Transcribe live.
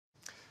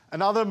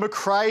Another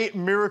McRae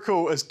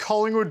miracle as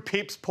Collingwood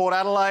pips Port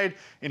Adelaide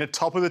in a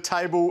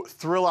top-of-the-table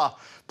thriller.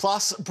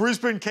 Plus,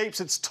 Brisbane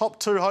keeps its top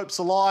two hopes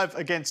alive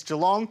against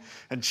Geelong,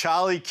 and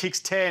Charlie kicks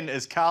 10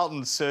 as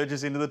Carlton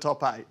surges into the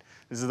top 8.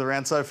 This is the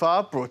round so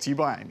far, brought to you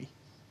by Amy.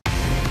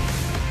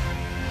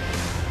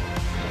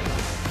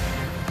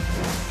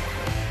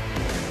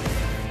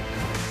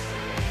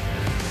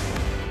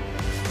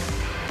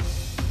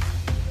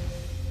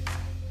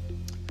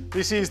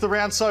 This is the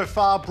round so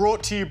far,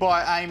 brought to you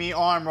by Amy.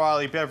 I'm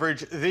Riley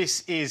Beveridge.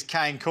 This is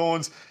Kane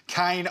Cornes.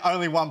 Kane,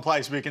 only one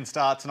place we can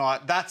start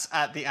tonight. That's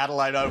at the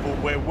Adelaide Oval,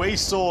 where we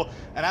saw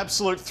an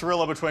absolute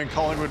thriller between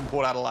Collingwood and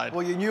Port Adelaide.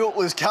 Well, you knew it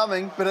was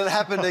coming, but it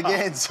happened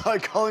again. So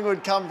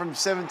Collingwood come from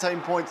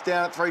 17 points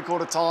down at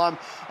three-quarter time,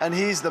 and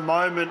here's the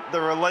moment,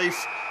 the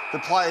relief, the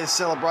players'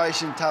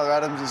 celebration. Taylor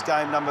Adams'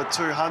 game number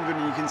 200,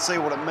 and you can see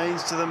what it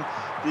means to them.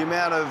 The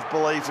amount of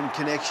belief and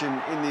connection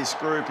in this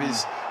group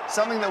is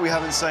something that we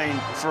haven't seen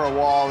for a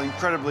while.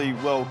 Incredibly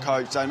well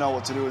coached. They know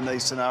what to do in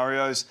these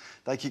scenarios.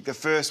 They kicked the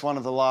first one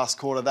of the last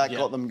quarter. That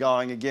got them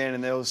going again,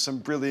 and there was some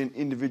brilliant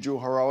individual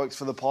heroics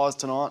for the Pies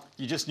tonight.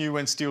 You just knew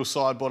when Steele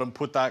Sidebottom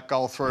put that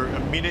goal through a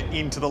minute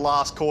into the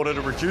last quarter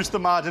to reduce the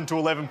margin to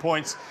 11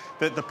 points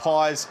that the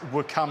Pies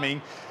were coming.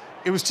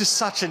 It was just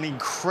such an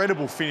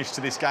incredible finish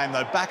to this game,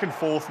 though. Back and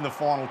forth in the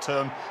final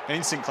term, an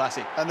instant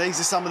classic. And these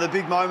are some of the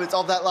big moments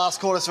of that last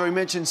quarter. So we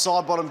mentioned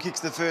Sidebottom kicks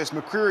the first.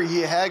 McCreery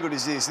here, how good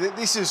is this?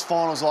 This is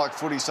finals-like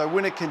footy. So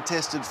win a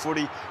contested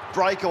footy,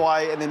 break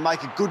away, and then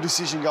make a good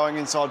decision going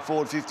inside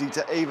forward 50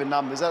 to even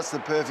numbers. That's the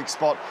perfect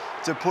spot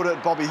to put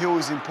it. Bobby Hill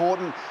is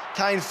important.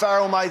 Kane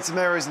Farrell made some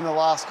errors in the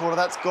last quarter.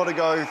 That's got to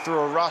go through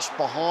a rush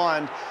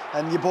behind,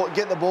 and you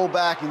get the ball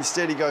back.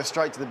 Instead, he goes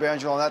straight to the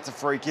boundary line. That's a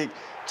free kick.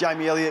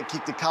 Jamie Elliott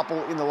kicked a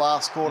couple in the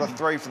last quarter,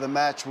 3 for the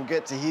match. We'll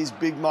get to his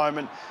big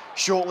moment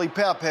shortly.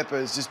 Pau Pepper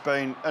has just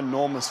been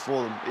enormous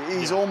for them.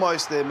 He's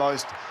almost their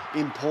most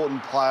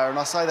important player, and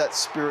I say that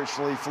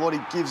spiritually for what he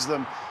gives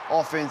them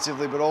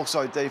offensively, but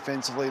also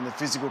defensively in the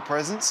physical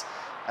presence.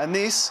 And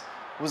this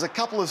was a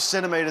couple of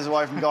centimetres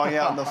away from going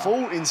out in the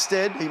full.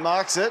 Instead, he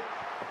marks it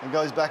and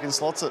goes back and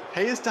slots it.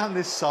 He has done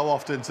this so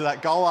often. So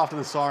that goal after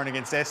the siren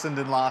against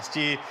Essendon last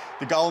year,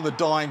 the goal in the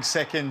dying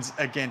seconds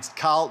against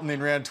Carlton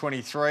in round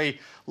 23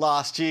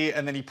 last year,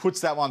 and then he puts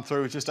that one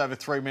through with just over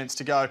 3 minutes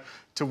to go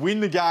to win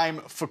the game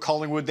for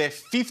Collingwood. Their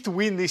 5th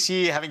win this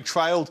year, having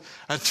trailed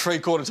at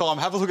three-quarter time.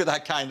 Have a look at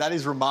that, Kane. That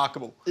is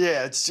remarkable.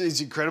 Yeah, it's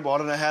incredible. I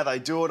don't know how they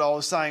do it. I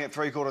was saying at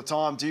three-quarter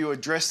time, do you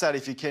address that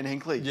if you're Ken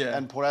Hinkley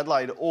and Port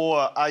Adelaide,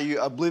 or are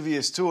you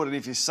oblivious to it? And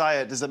if you say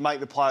it, does it make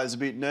the players a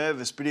bit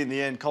nervous? But in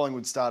the end,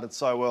 Collingwood started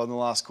so well in the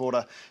last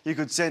quarter. You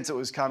could sense it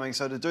was coming.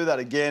 So to do that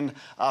again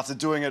after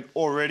doing it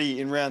already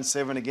in round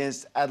 7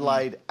 against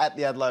Adelaide at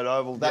the Adelaide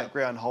Oval, that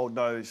ground hold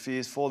no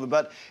fears for them.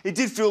 But it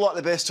did feel like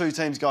the best two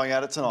teams going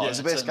at it tonight. It was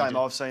the best game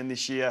I've seen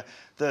this year.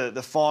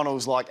 The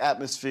finals-like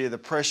atmosphere, the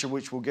pressure,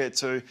 which we'll get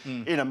to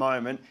in a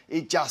moment,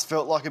 it just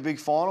felt like a big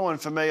final. And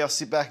for me, I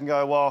sit back and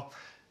go, well,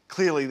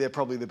 clearly they're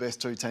probably the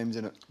best two teams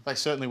in it. They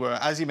certainly were.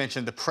 As you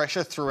mentioned, the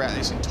pressure throughout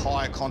this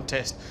entire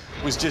contest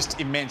was just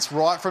immense.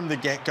 Right from the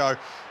get-go,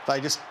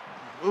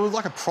 it was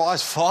like a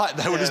prize fight.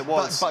 They were just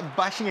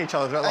bashing each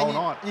other throughout the whole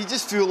night. You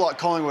just feel like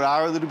Collingwood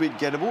are a little bit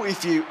gettable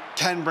if you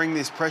can bring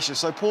this pressure.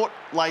 So Port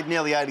laid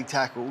nearly 80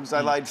 tackles.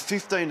 They laid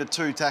 15 to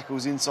 2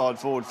 tackles inside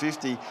forward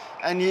 50.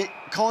 And yet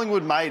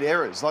Collingwood made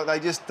errors. Like,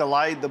 they just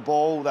delayed the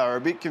ball. They were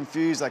a bit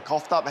confused. They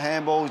coughed up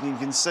handballs. And you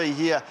can see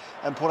here,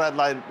 and Port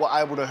Adelaide were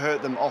able to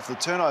hurt them off the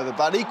turnover.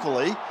 But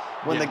equally,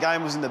 when the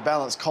game was in the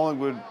balance,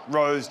 Collingwood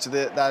rose to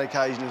that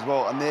occasion as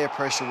well. And their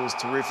pressure was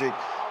terrific.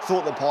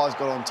 Thought the Pies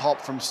got on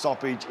top from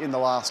stoppage in the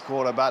last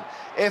quarter, but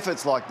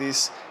efforts like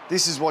this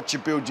is what you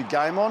build your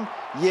game on.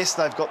 Yes,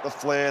 they've got the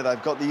flair,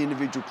 they've got the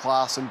individual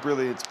class and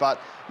brilliance, but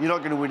you're not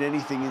going to win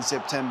anything in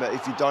September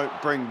if you don't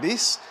bring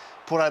this.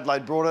 Port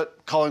Adelaide brought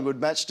it,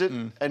 Collingwood matched it,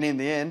 and in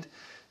the end,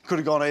 could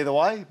have gone either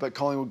way, but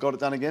Collingwood got it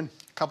done again.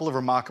 A couple of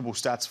remarkable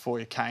stats for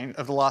you, Kane.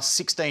 Of the last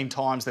 16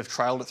 times they've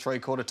trailed at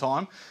three-quarter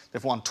time,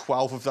 they've won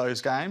 12 of those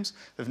games.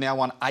 They've now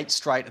won 8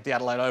 straight at the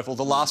Adelaide Oval.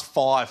 The last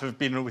 5 have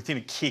been within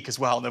a kick as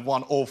well, and they've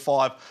won all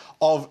 5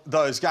 of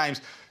those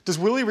games. Does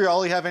Willie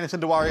Rioli have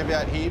anything to worry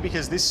about here?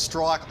 Because this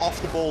strike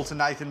off the ball to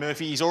Nathan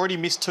Murphy, he's already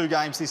missed 2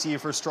 games this year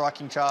for a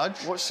striking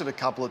charge. Watched it a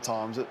couple of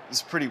times.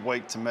 It's pretty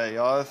weak to me.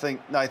 I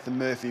think Nathan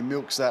Murphy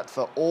milks that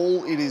for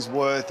all it is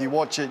worth. You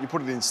watch it, you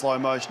put it in slow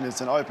motion,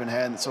 it's an open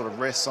hand that sort of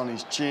rests on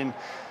his chin.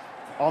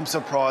 I'm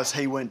surprised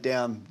he went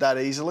down that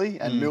easily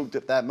and milked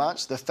it that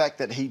much. The fact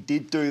that he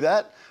did do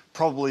that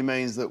probably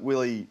means that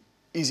Willie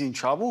is in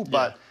trouble,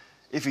 but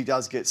if he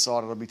does get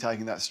cited, I'll be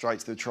taking that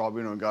straight to the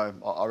tribunal and go,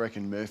 I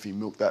reckon Murphy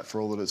milked that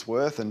for all that it's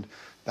worth. And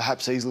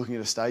perhaps he's looking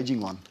at a staging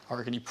one. I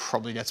reckon he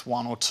probably gets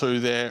 1 or 2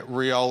 there,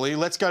 Rioli.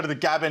 Let's go to the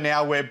Gabba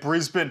now, where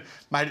Brisbane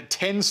made it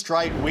 10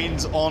 straight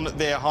wins on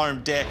their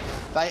home deck.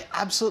 They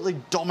absolutely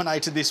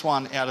dominated this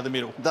one out of the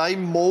middle. They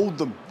mauled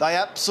them. They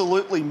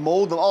absolutely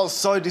mauled them. I was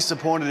so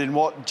disappointed in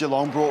what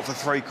Geelong brought for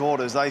 3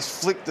 quarters. They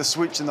flicked the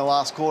switch in the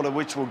last quarter,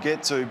 which we'll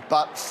get to.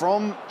 But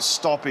from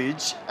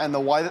stoppage and the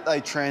way that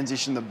they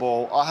transitioned the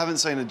ball, I haven't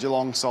seen a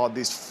Geelong side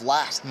this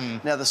flat.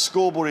 Now, the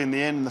scoreboard in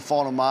the end and the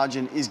final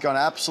margin is going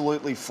to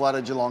absolutely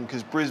flatter Geelong,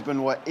 because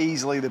Brisbane were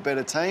easily the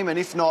better team, and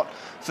if not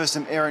for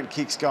some errant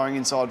kicks going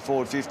inside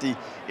forward 50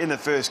 in the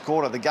first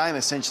quarter, the game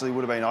essentially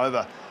would have been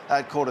over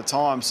at quarter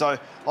time. So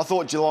I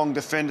thought Geelong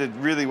defended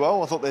really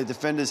well. I thought their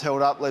defenders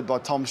held up, led by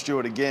Tom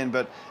Stewart again,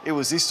 but it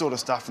was this sort of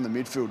stuff in the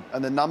midfield,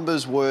 and the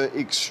numbers were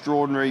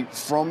extraordinary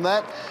from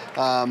that.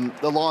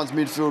 The Lions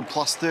midfield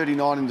plus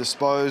 39 in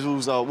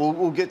disposals.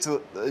 We'll get to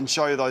it and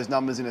show you those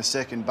numbers in a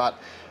second, but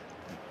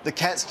the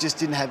Cats just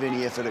didn't have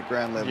any effort at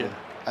ground level. Yeah.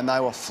 And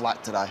they were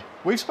flat today.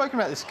 We've spoken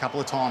about this a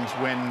couple of times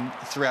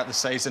throughout the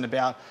season,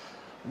 about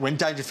when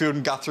Dangerfield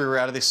and Guthrie were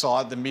out of this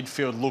side, the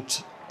midfield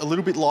looked a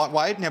little bit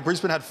lightweight. Now,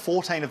 Brisbane had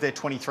 14 of their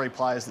 23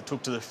 players that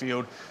took to the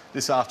field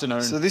this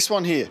afternoon. So this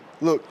one here,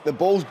 look, the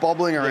ball's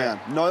bobbling around.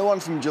 Yeah. No one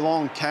from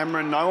Geelong,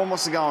 Cameron, no one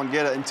wants to go and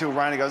get it until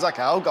Rayner goes,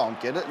 OK, I'll go and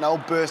get it. And they'll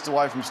burst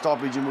away from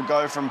stoppage and we'll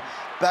go from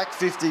back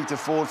 50 to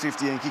forward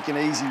 50 and kick an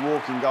easy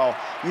walking goal.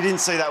 You didn't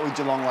see that with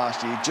Geelong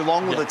last year.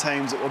 Geelong were the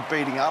teams that were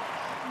beating up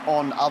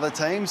on other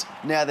teams.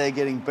 Now they're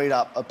getting beat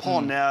up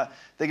upon. Now,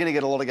 they're going to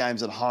get a lot of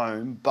games at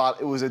home,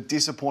 but it was a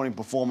disappointing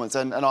performance.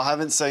 And I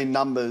haven't seen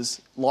numbers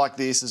like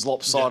this as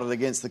lopsided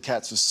against the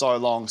Cats for so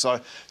long. So,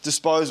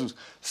 disposals.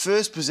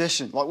 First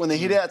possession, like when the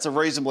hit-outs are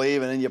reasonably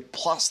even, and you're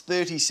plus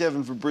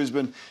 37 for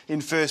Brisbane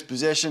in first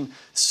possession,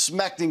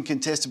 smacked in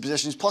contested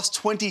possessions, plus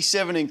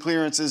 27 in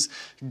clearances,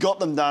 got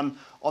them done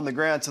on the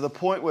ground, to the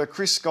point where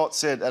Chris Scott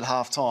said at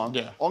half-time,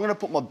 I'm going to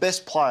put my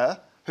best player,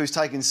 who's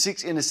taken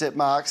 6 intercept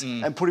marks,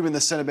 and put him in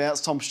the centre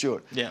bounce, Tom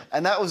Stewart. Yeah.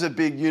 And that was a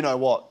big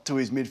you-know-what to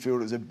his midfield.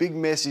 It was a big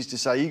message to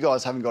say, you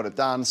guys haven't got it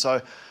done. So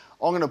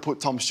I'm going to put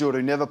Tom Stewart,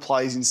 who never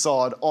plays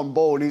inside, on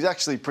ball. And he's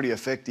actually pretty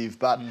effective.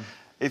 But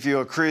if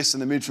you're Chris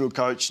and the midfield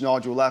coach,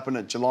 Nigel Lappin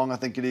at Geelong, I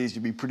think it is,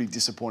 you'd be pretty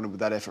disappointed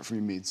with that effort from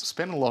your mids.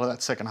 Spent a lot of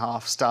that second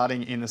half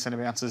starting in the centre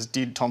bounces,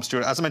 did Tom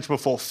Stewart. As I mentioned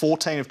before,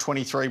 14 of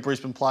 23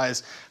 Brisbane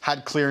players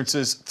had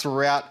clearances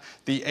throughout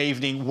the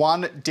evening.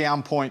 One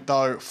down point,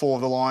 though, for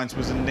the Lions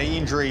was a knee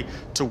injury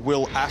to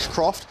Will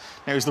Ashcroft.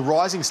 Now, he was the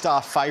rising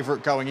star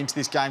favourite going into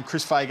this game.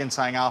 Chris Fagan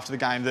saying after the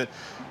game that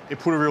it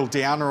put a real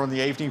downer on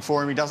the evening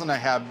for him. He doesn't know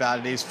how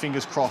bad it is.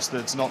 Fingers crossed that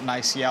it's not an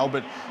ACL,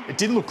 but it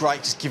didn't look great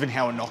just given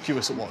how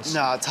innocuous it was.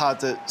 No, it's hard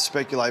to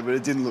speculate, but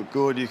it didn't look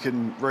good. You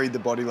can read the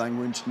body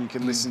language and you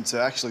can listen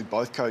to actually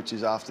both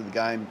coaches after the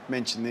game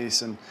mention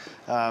this. And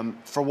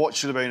for what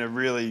should have been a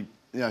really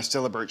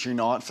celebratory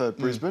night for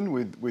Brisbane,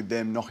 with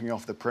them knocking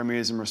off the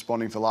premiers and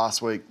responding for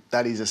last week,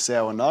 that is a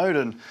sour note.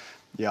 And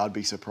yeah, I'd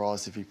be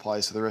surprised if he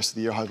plays for the rest of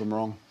the year. I hope I'm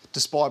wrong.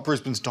 Despite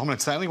Brisbane's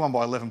dominance, they only won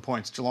by 11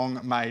 points. Geelong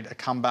made a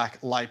comeback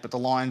late, but the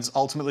Lions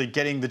ultimately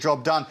getting the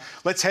job done.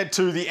 Let's head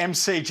to the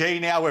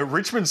MCG now, where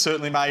Richmond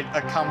certainly made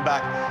a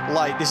comeback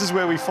late. This is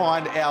where we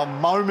find our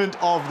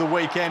moment of the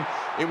weekend.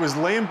 It was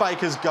Liam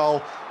Baker's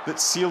goal that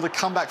sealed a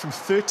comeback from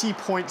 30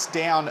 points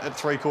down at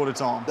three-quarter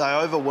time. They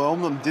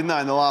overwhelmed them, didn't they,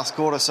 in the last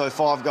quarter? So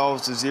 5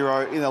 goals to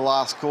 0 in the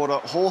last quarter.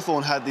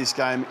 Hawthorn had this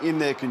game in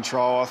their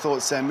control. I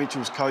thought Sam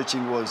Mitchell's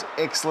coaching was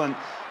excellent.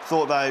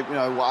 Thought they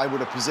were able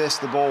to possess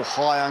the ball,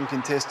 high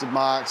uncontested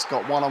marks,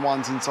 got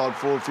one-on-ones inside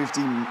forward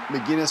 50.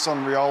 McGuinness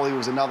on Rioli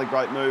was another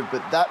great move,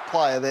 but that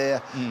player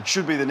there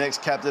should be the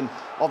next captain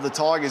of the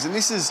Tigers. And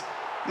this is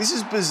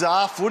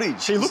bizarre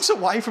footage. He looks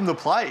away from the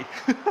play.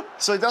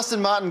 So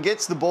Dustin Martin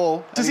gets the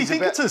ball. Does he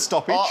think it's a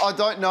stoppage? I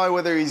don't know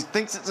whether he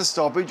thinks it's a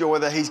stoppage or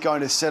whether he's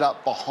going to set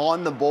up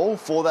behind the ball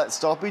for that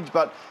stoppage,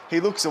 but he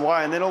looks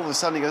away and then all of a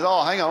sudden he goes,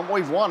 oh, hang on,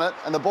 we've won it,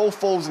 and the ball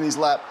falls in his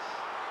lap.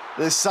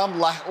 There's some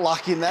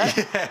luck in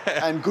that,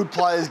 and good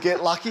players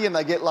get lucky, and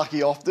they get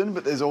lucky often,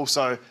 but there's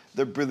also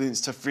the brilliance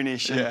to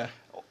finish. And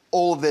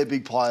all of their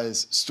big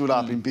players stood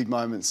up in big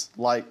moments.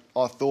 Like,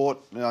 I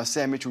thought,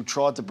 Sam Mitchell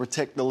tried to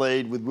protect the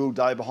lead with Will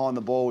Day behind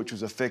the ball, which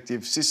was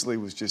effective. Sicily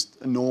was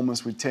just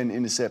enormous with 10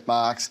 intercept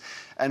marks,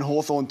 and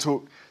Hawthorn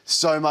took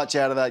so much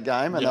out of that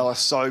game, and they were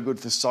so good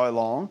for so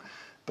long.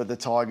 But the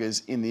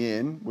Tigers, in the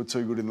end, were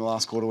too good in the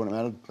last quarter when it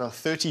mattered.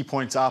 30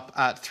 points up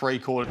at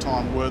three-quarter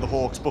time were the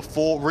Hawks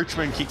before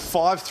Richmond kicked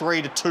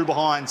 5-3 to 2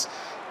 behinds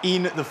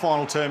in the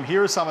final term.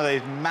 Here are some of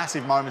these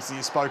massive moments that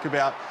you spoke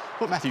about.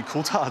 Look, Matthew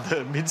Coulthard,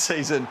 the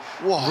mid-season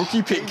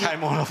rookie pick,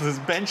 came on off his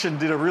bench and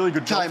did a really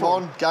good job. Came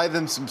on, gave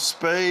them some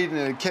speed,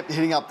 and kept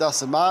hitting up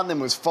Dustin Martin, then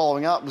was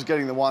following up, was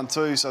getting the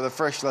 1-2, so the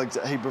fresh legs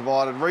that he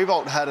provided.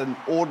 Revolt had an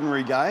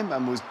ordinary game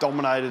and was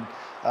dominated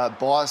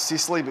by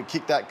Sicily, but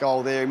kicked that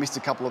goal there. He missed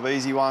a couple of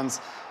easy ones,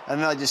 and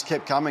then they just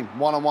kept coming.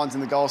 One-on-ones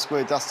in the goal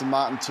square. Dustin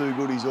Martin, too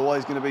good. He's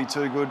always going to be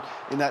too good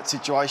in that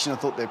situation. I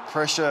thought their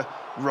pressure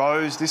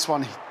Rose, this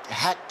one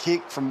hat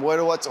kick from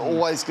Weddle. It's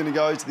always going to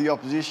go to the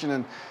opposition,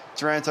 and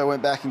Taranto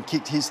went back and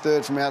kicked his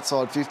third from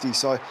outside 50.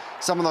 So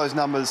some of those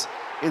numbers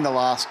in the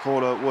last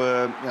quarter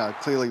were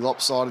clearly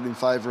lopsided in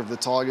favour of the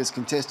Tigers.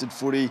 Contested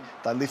footy,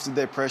 they lifted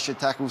their pressure,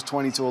 tackles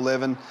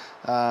 20-11,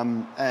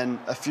 and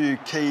a few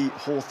key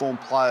Hawthorn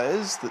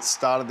players that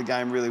started the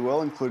game really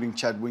well, including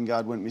Chad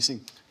Wingard, went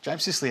missing.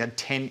 James Sicily had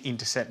 10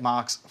 intercept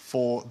marks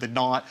for the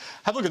night.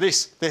 Have a look at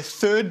this. Their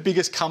third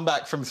biggest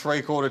comeback from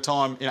three-quarter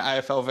time in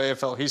AFL,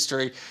 VFL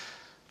history.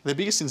 Their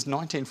biggest since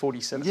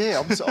 1947.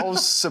 Yeah, I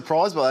was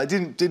surprised by that.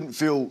 It didn't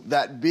feel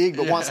that big,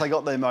 but once they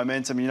got their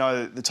momentum,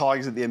 the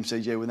Tigers at the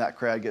MCG, when that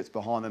crowd gets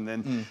behind them,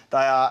 then they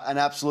are an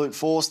absolute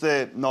force.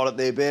 They're not at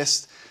their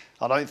best.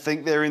 I don't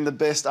think they're in the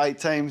best 8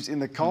 teams in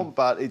the comp,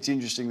 but it's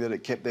interesting that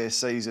it kept their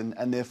season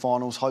and their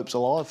finals hopes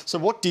alive. So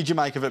what did you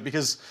make of it?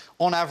 Because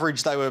on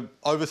average, they were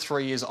over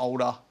 3 years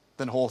older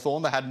than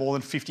Hawthorn. They had more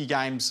than 50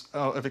 games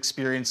of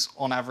experience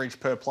on average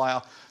per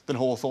player than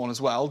Hawthorn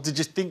as well. Did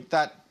you think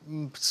that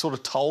sort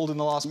of told in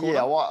the last quarter?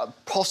 Yeah, well,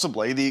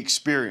 possibly. The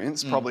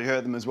experience probably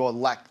hurt them as well.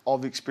 Lack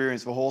of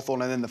experience for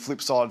Hawthorn, and then the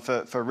flip side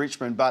for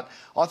Richmond. But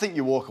I think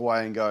you walk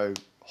away and go,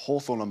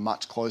 Hawthorn are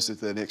much closer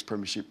to their next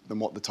premiership than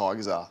what the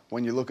Tigers are.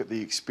 When you look at the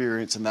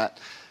experience and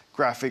that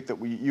graphic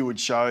that you would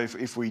show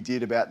if we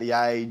did about the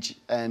age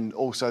and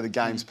also the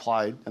games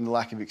played and the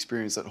lack of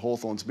experience at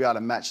Hawthorn, to be able to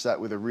match that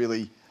with a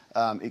really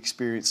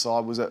experienced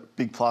side was a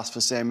big plus for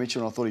Sam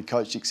Mitchell, and I thought he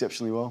coached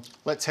exceptionally well.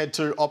 Let's head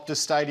to Optus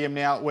Stadium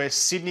now, where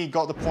Sydney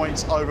got the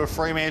points over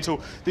Fremantle.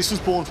 This was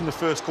born from the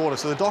first quarter.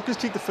 So the Dockers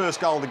kicked the first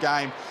goal of the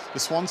game. The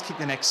Swans kicked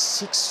the next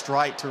 6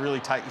 straight to really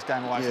take this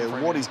game away from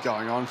Fremantle. What is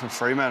going on from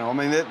Fremantle? I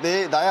mean,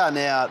 they are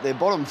now, they're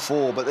bottom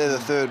 4, but they're the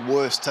 3rd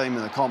worst team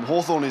in the comp.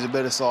 Hawthorn is a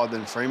better side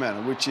than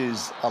Fremantle, which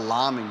is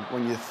alarming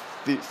when you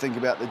think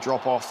about the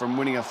drop-off from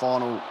winning a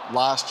final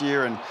last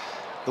year and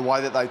the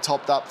way that they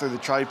topped up through the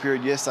trade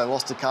period. Yes, they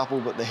lost a couple,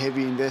 but the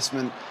heavy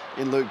investment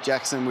in Luke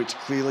Jackson, which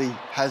clearly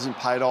hasn't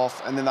paid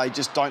off, and then they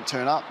just don't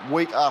turn up.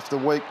 Week after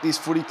week, this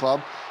footy club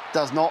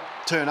does not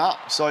turn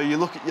up. So you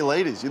look at your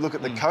leaders, you look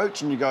at the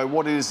coach, and you go,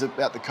 what is it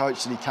about the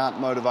coach that he can't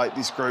motivate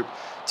this group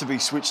to be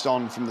switched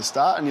on from the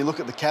start? And you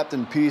look at the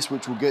captain, Pearce,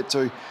 which we'll get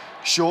to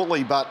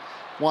shortly, but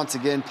once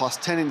again, plus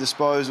 10 in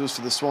disposals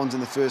for the Swans in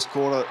the first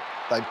quarter.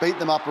 They beat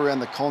them up around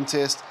the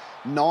contest.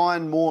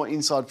 9 more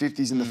inside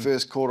 50s in the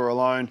first quarter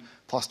alone,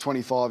 plus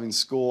 25 in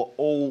score.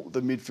 All the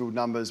midfield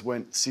numbers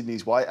went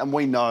Sydney's way. And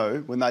we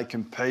know when they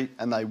compete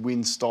and they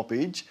win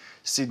stoppage,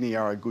 Sydney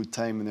are a good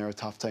team and they're a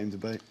tough team to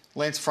beat.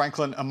 Lance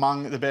Franklin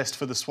among the best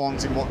for the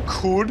Swans in what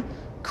could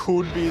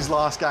be his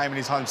last game in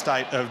his home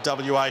state of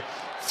WA.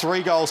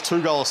 3 goals,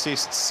 2 goal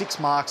assists, 6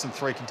 marks and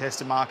 3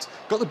 contested marks.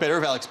 Got the better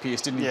of Alex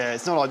Pearce, didn't he? Yeah,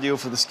 it's not ideal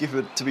for the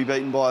skipper to be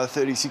beaten by a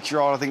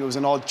 36-year-old. I think it was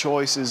an odd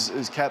choice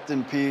as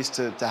captain, Pearce,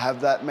 to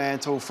have that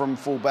mantle from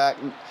full-back.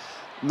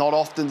 Not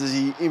often does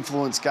he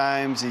influence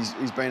games.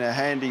 He's been a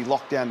handy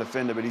lockdown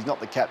defender, but he's not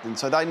the captain.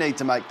 So they need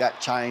to make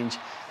that change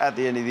at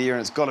the end of the year,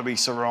 and it's got to be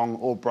Sarong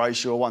or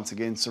Brayshaw. Once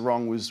again,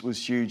 Sarong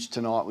was huge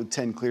tonight with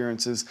 10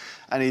 clearances,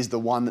 and he's the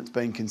one that's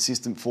been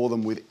consistent for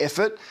them with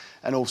effort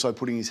and also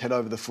putting his head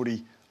over the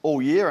footy all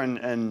year,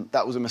 and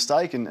that was a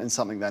mistake and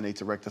something they need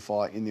to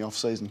rectify in the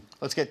off-season.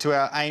 Let's get to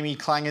our Amy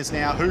Clangers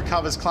now. Who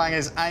covers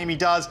Clangers? Amy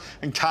does.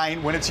 And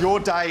Kane, when it's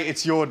your day,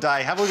 it's your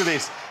day. Have a look at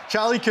this.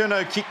 Charlie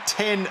Curnow kicked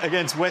 10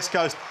 against West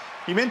Coast.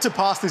 He meant to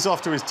pass this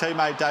off to his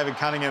teammate David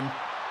Cunningham,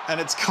 and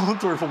it's gone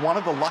through for one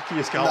of the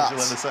luckiest goals you'll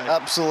ever see.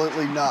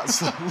 Absolutely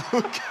nuts.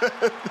 Look,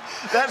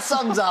 that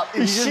sums up.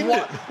 If you just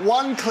want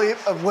one clip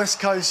of West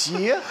Coast's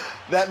year,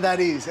 that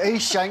is. He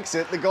shanks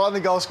it. The guy in the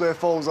goal square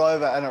falls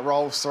over and it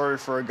rolls through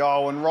for a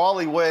goal. And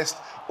Riley West,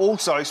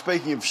 also,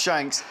 speaking of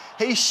shanks,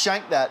 he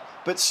shanked that,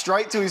 but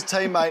straight to his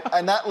teammate,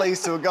 and that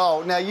leads to a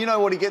goal. Now, you know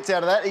what he gets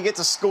out of that? He gets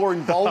a score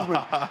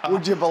involvement,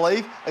 would you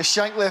believe? A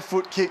shank left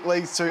foot kick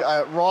leads to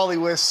a Riley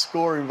West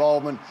score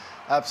involvement.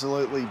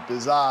 Absolutely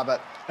bizarre,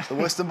 but the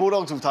Western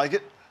Bulldogs will take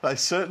it. They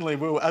certainly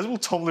will, as will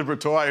Tom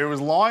Liberatore, who was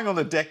lying on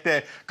the deck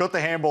there, got the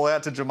handball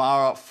out to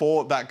Jamara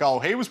for that goal.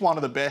 He was one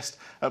of the best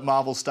at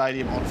Marvel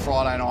Stadium on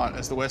Friday night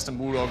as the Western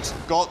Bulldogs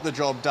got the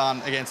job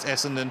done against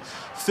Essendon.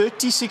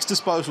 36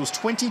 disposals,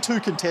 22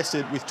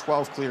 contested with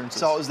 12 clearances.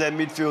 So it was their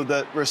midfield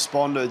that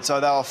responded. So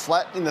they were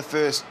flat in the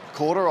first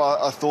quarter.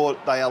 I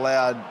thought they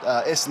allowed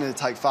Essendon to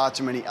take far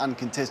too many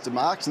uncontested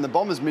marks, and the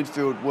Bombers'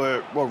 midfield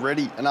were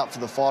ready and up for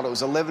the fight. It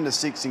was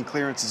 11-6 in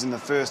clearances in the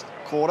first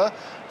quarter.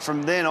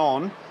 From then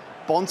on,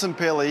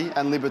 Bontempelli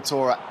and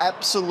Liberatore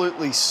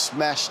absolutely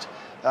smashed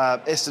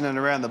Essendon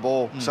around the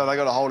ball. So they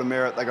got a hold of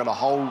Merritt, they got a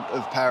hold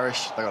of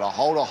Parrish, they got a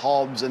hold of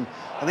Hobbs, and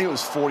I think it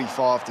was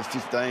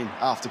 45-15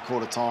 after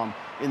quarter time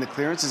in the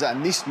clearances.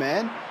 And this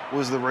man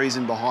was the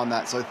reason behind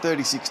that. So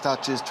 36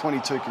 touches,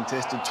 22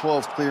 contested,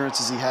 12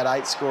 clearances. He had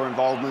 8 score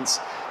involvements.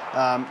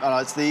 I know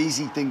it's the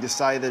easy thing to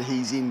say that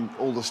he's in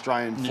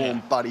all-Australian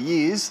form, but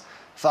he is.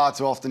 Far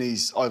too often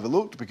he's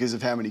overlooked because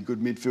of how many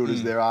good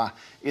midfielders there are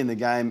in the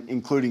game,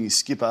 including his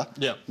skipper,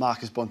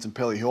 Marcus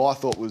Bontempelli, who I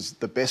thought was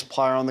the best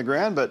player on the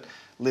ground. But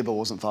Libba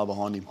wasn't far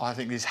behind him. I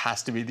think this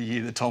has to be the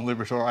year that Tom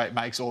Liberatore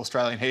makes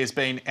All-Australian. He has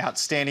been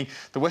outstanding.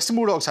 The Western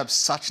Bulldogs have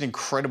such an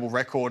incredible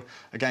record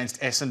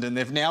against Essendon.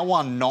 They've now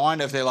won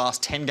 9 of their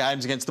last 10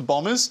 games against the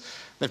Bombers.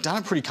 They've done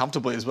it pretty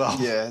comfortably as well.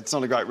 Yeah, it's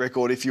not a great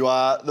record if you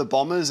are the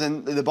Bombers,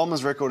 and the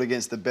Bombers' record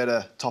against the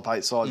better top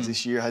 8 sides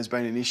this year has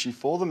been an issue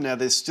for them. Now,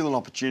 there's still an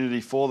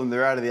opportunity for them.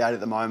 They're out of the 8 at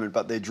the moment,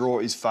 but their draw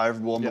is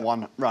favourable on the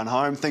one run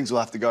home. Things will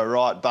have to go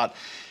right, but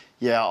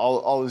yeah,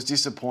 I was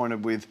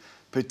disappointed with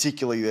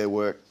particularly their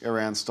work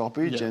around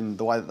stoppage, and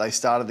the way that they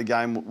started the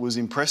game was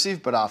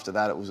impressive, but after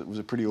that it was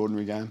a pretty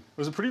ordinary game. It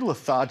was a pretty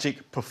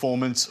lethargic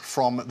performance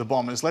from the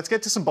Bombers. Let's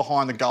get to some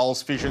behind the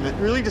goals vision that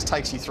really just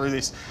takes you through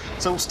this.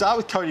 So we'll start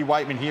with Cody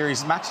Waitman here.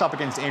 He's matched up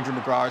against Andrew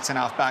McGrath at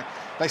centre-half back.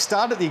 They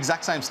started at the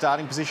exact same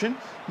starting position,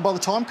 and by the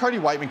time Cody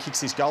Waitman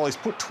kicks this goal, he's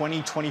put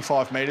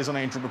 20-25 metres on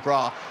Andrew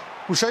McGrath.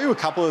 We'll show you a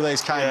couple of these,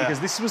 Kane,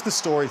 because this was the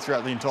story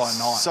throughout the entire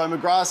night. So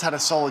McGrath's had a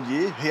solid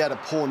year. He had a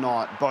poor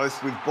night,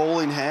 both with ball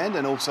in hand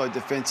and also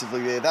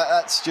defensively there.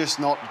 That's just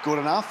not good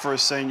enough for a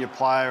senior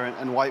player,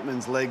 and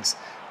Waitman's legs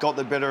got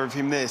the better of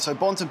him there. So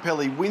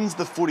Bontempelli wins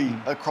the footy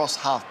across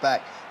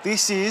half-back.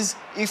 This is,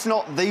 if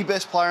not the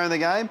best player in the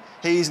game,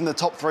 he's in the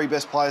top 3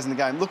 best players in the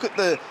game. Look at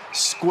the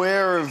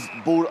square of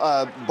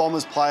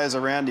Bombers players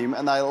around him,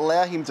 and they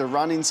allow him to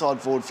run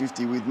inside forward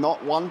 50 with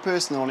not one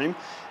person on him.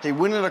 He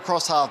wins it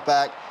across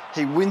half-back.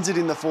 He wins it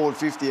in the forward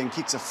 50 and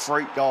kicks a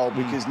freak goal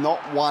because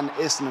not one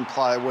Essendon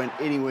player went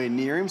anywhere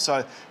near him.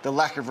 So the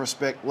lack of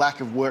respect,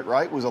 lack of work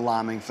rate was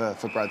alarming for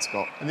Brad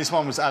Scott. And this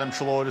one was Adam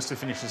Treloar just to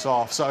finish this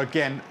off. So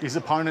again, his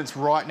opponent's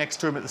right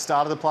next to him at the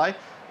start of the play.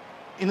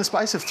 In the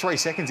space of 3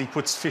 seconds, he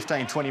puts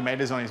 15-20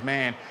 metres on his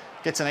man,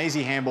 gets an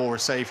easy handball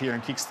receive here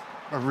and kicks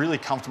a really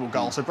comfortable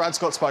goal. So Brad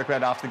Scott spoke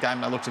about it after the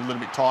game. They looked a little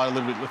bit tired, a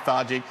little bit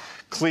lethargic.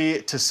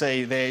 Clear to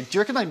see there. Do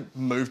you reckon they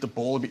moved the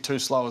ball a bit too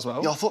slow as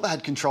well? Yeah, I thought they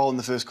had control in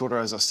the first quarter,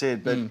 as I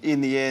said, but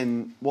in the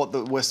end, what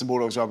the Western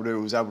Bulldogs were able to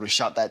do was able to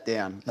shut that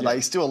down. And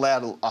they still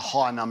allowed a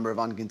high number of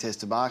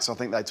uncontested marks. I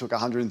think they took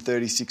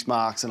 136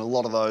 marks, and a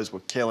lot of those were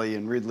Kelly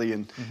and Ridley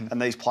and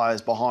these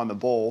players behind the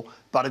ball,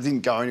 but it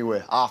didn't go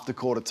anywhere after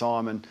quarter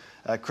time. And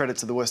credit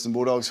to the Western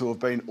Bulldogs, who have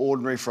been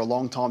ordinary for a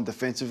long time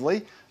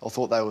defensively. I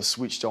thought they were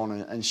switched on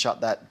and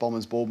shut that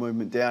Bombers ball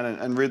movement down.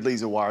 And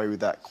Ridley's a worry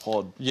with that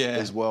quad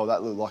as well.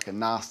 That looked like a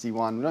nasty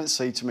one. We don't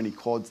see too many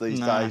quads these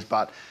days,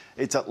 but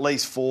it's at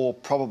least 4,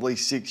 probably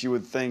 6, you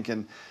would think,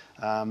 and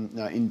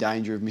in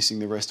danger of missing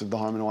the rest of the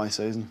home and away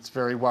season. It's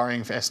very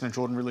worrying for Essendon.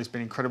 Jordan Ridley's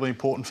been incredibly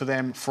important for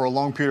them for a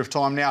long period of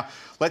time now.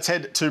 Let's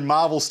head to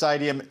Marvel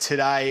Stadium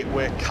today,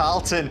 where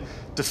Carlton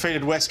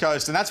defeated West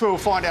Coast, and that's where we'll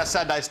find our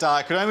Saturday star.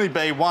 It could only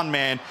be one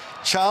man,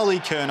 Charlie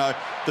Curnow,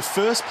 the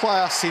first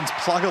player since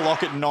Plugger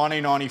Lockett in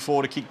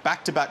 1994 to kick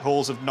back-to-back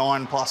hauls of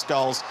 9+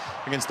 goals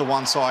against the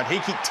one side. He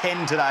kicked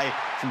 10 today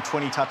from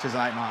 20 touches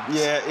and 8 marks.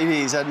 Yeah, it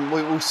is, and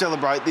we'll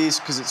celebrate this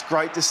because it's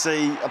great to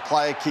see a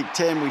player kick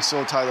 10. We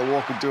saw Taylor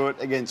Walker do it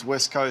against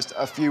West Coast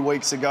a few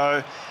weeks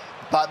ago.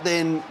 But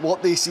then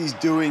what this is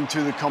doing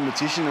to the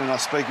competition, and I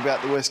speak about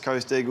the West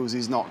Coast Eagles,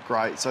 is not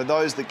great. So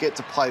those that get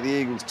to play the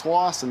Eagles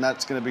twice, and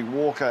that's going to be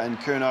Walker and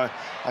Curnow,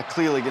 are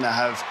clearly going to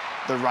have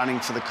the running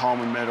for the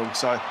Coleman medal.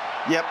 So,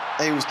 yep,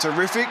 he was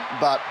terrific,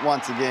 but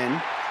once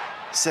again,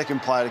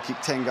 second player to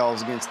kick 10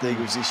 goals against the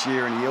Eagles this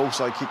year, and he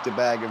also kicked a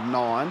bag of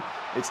 9.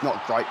 It's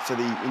not great for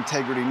the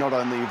integrity not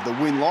only of the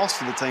win-loss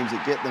for the teams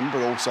that get them,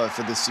 but also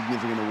for the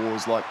significant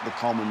awards like the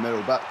Coleman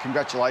medal. But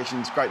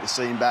congratulations, great to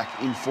see him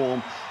back in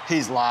form.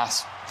 His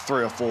last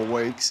 3 or 4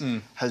 weeks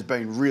has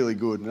been really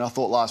good. And I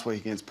thought last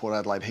week against Port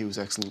Adelaide, he was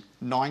excellent.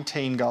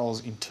 19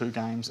 goals in 2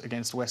 games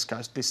against West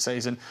Coast this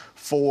season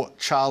for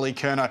Charlie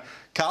Curnow.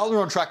 Carlton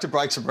are on track to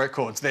break some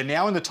records. They're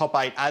now in the top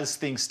 8 as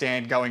things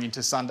stand going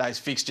into Sunday's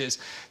fixtures.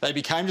 They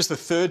became just the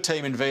 3rd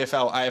team in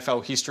VFL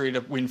AFL history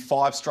to win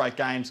 5 straight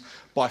games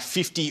by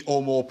 50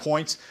 or more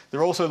points.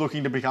 They're also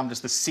looking to become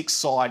just the 6th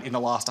side in the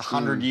last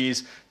 100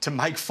 years to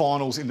make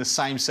finals in the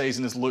same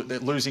season as they're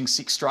losing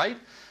 6 straight.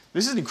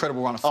 This is an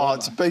incredible run of form. Oh,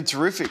 it's been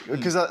terrific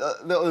because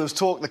there was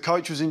talk the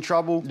coach was in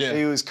trouble. Yeah.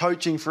 He was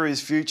coaching for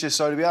his future.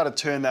 So to be able to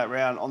turn that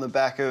round on the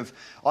back of,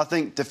 I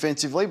think,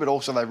 defensively, but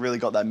also they've really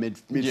got that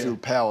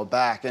midfield power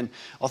back. And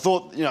I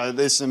thought,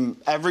 there's some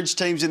average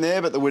teams in there,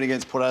 but the win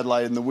against Port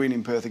Adelaide and the win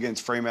in Perth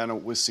against Fremantle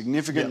was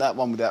significant. That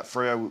one without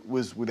Freo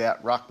was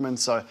without Ruckman.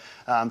 So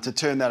to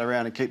turn that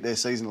around and keep their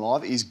season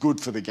alive is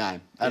good for the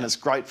game. And it's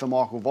great for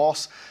Michael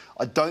Voss.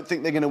 I don't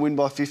think they're going to win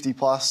by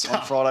 50+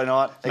 on Friday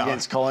night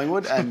against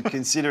Collingwood, and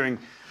considering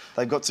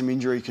they've got some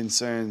injury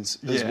concerns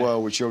as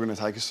well, which you're going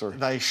to take us through.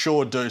 They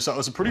sure do. So it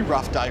was a pretty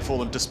rough day for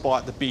them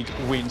despite the big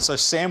win. So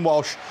Sam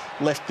Walsh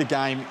left the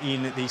game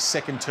in the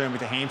second term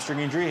with a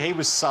hamstring injury. He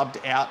was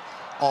subbed out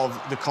of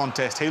the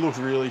contest. He looked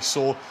really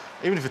sore.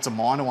 Even if it's a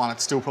minor one,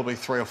 it's still probably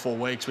 3 or 4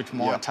 weeks, which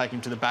might take him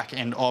to the back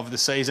end of the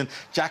season.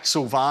 Jack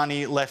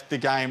Silvani left the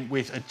game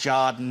with a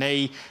jarred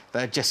knee. They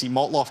had Jesse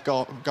Motloff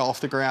go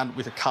off the ground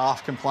with a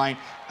calf complaint.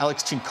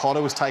 Alex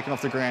Chincotta was taken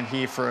off the ground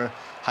here for a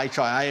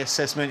HIA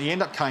assessment. He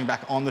ended up coming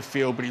back on the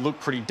field, but he looked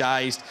pretty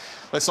dazed.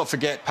 Let's not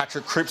forget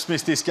Patrick Cripps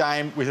missed this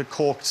game with a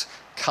corked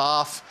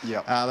calf.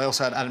 Yep. They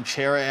also had Adam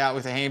Chera out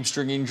with a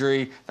hamstring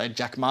injury. They had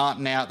Jack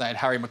Martin out. They had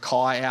Harry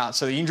Mackay out.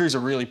 So the injuries are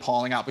really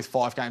piling up with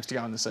 5 games to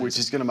go in the season. Which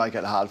is going to make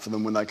it hard for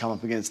them when they come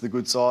up against the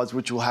good sides,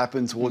 which will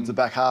happen towards the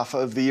back half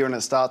of the year, and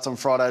it starts on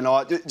Friday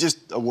night.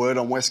 Just a word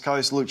on West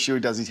Coast. Luke Shuey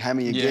does his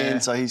hammy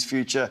again, so his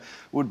future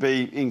would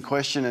be in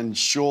question, and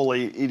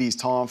surely it is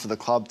time for the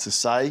club to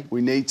say,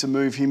 we need to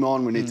move him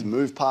on, we need to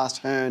move past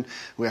Hearn,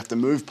 we have to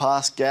move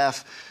past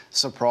Gaff.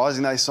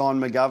 Surprising they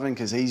signed McGovern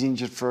because he's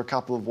injured for a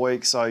couple of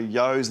weeks, so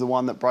Yo's the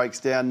one that breaks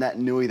down. Nat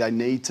Nui they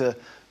need to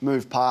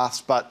move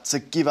past, but to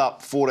give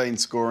up 14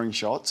 scoring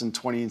shots and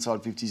 20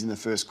 inside 50s in the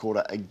first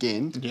quarter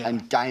again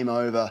and game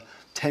over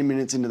 10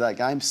 minutes into that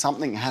game,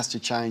 something has to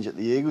change at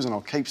the Eagles, and I'll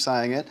keep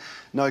saying it.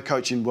 No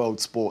coach in world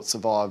sport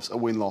survives a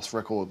win-loss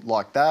record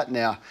like that.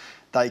 Now,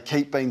 they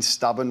keep being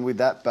stubborn with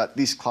that, but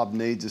this club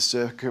needs a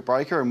circuit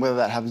breaker, and whether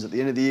that happens at the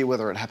end of the year,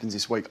 whether it happens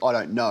this week, I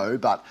don't know,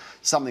 but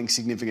something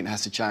significant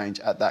has to change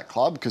at that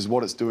club because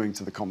what it's doing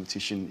to the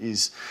competition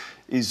is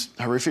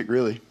horrific,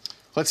 really.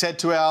 Let's head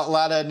to our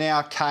ladder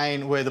now,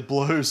 Kane, where the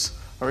Blues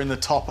are in the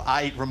top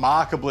 8,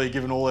 remarkably,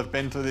 given all they've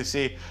been through this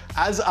year.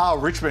 As are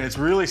Richmond. It's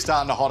really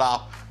starting to hot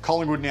up.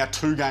 Collingwood now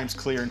 2 games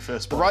clear in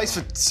first spot. The race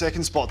for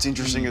second spot's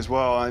interesting as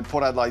well. I mean,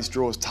 Port Adelaide's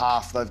draw is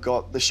tough. They've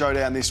got the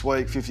showdown this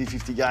week,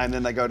 50-50 game,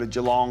 then they go to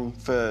Geelong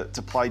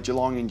to play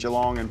Geelong in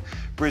Geelong, and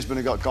Brisbane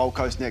have got Gold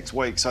Coast next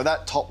week. So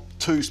that top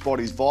 2 spot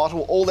is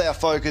vital. All our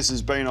focus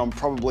has been on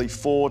probably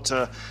 4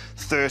 to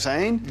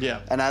 13.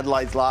 Yeah. And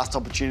Adelaide's last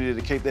opportunity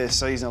to keep their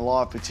season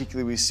alive,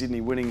 particularly with Sydney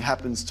winning,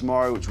 happens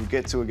tomorrow, which we'll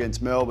get to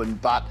against Melbourne.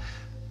 But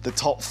the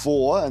top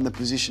 4 and the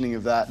positioning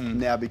of that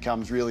now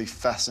becomes really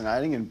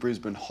fascinating, and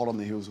Brisbane hot on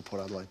the heels of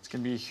Port Adelaide. It's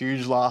going to be a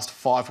huge last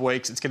 5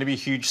 weeks. It's going to be a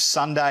huge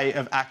Sunday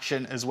of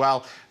action as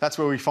well. That's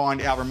where we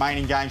find our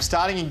remaining games.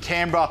 Starting in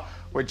Canberra,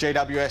 where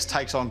GWS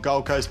takes on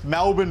Gold Coast.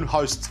 Melbourne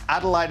hosts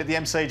Adelaide at the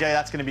MCG.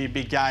 That's going to be a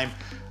big game.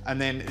 And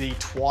then the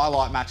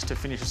twilight match to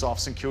finish us off,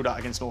 St Kilda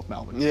against North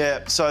Melbourne.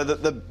 Yeah, so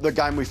the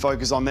game we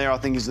focus on there, I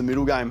think, is the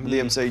middle game,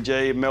 the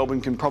MCG. Melbourne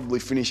can probably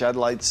finish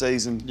Adelaide's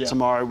season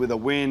tomorrow with a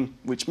win,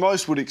 which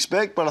most would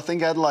expect, but I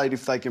think Adelaide,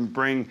 if they can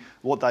bring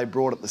what they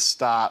brought at the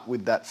start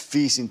with that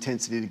fierce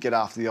intensity to get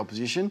after the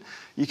opposition,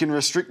 you can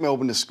restrict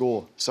Melbourne to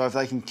score. So if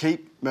they can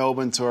keep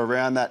Melbourne to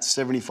around that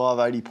 75,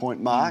 80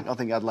 point mark, I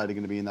think Adelaide are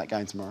going to be in that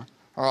game tomorrow.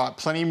 All right,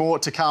 plenty more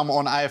to come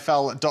on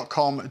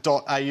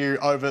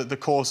afl.com.au over the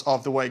course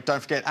of the week. Don't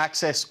forget,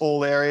 access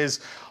all areas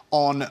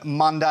on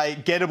Monday.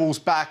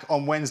 Gettables back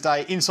on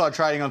Wednesday. Inside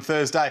trading on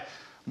Thursday.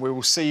 We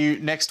will see you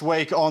next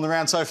week on The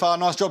Round So Far.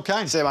 Nice job,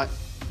 Kane. See you,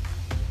 mate.